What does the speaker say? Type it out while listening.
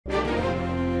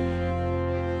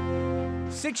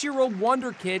6-year-old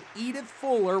wonder kid Edith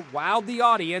Fuller wowed the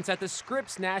audience at the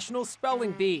Scripps National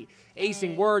Spelling Bee,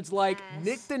 acing words like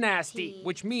nyctinasty,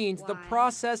 which means the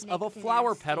process of a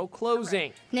flower petal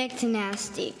closing.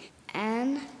 Nyctinasty.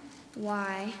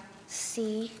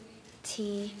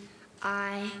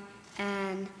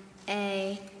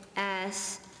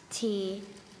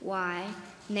 N-Y-C-T-I-N-A-S-T-Y.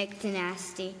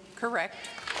 Nyctinasty. Correct.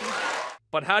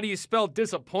 But how do you spell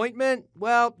disappointment?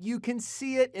 Well, you can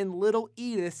see it in little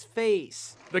Edith's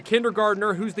face. The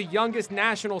kindergartner, who's the youngest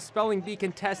National Spelling Bee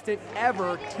contestant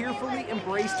ever, tearfully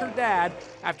embraced her dad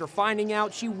after finding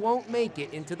out she won't make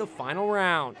it into the final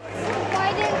round.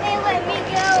 Why didn't they let me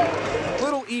go?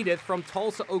 Little Edith from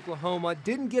Tulsa, Oklahoma,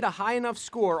 didn't get a high enough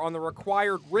score on the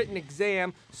required written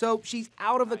exam, so she's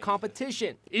out of the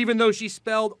competition, even though she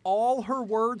spelled all her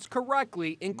words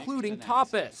correctly, including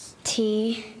tapas.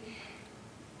 T-A-P-A-S,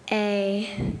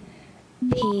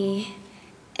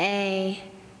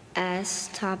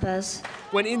 tapas.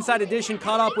 When Inside Edition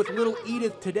caught up with little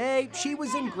Edith today, she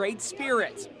was in great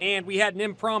spirits. And we had an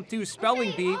impromptu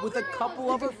spelling bee with a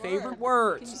couple of her favorite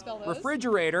words.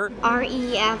 Refrigerator.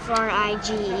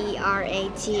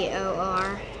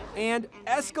 R-E-F-R-I-G-E-R-A-T-O-R. And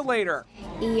escalator.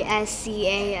 E-S-C-A-L-A-T-O-R.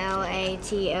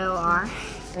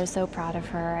 We're so proud of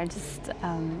her.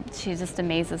 She just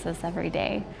amazes us every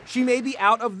day. She may be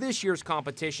out of this year's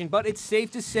competition, but it's safe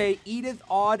to say Edith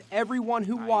awed everyone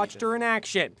who watched her in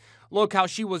action. Look how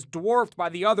she was dwarfed by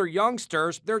the other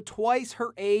youngsters. They're twice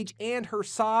her age and her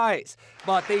size.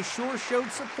 But they sure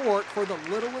showed support for the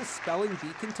littlest spelling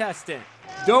bee contestant.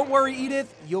 Don't worry,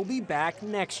 Edith, you'll be back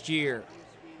next year.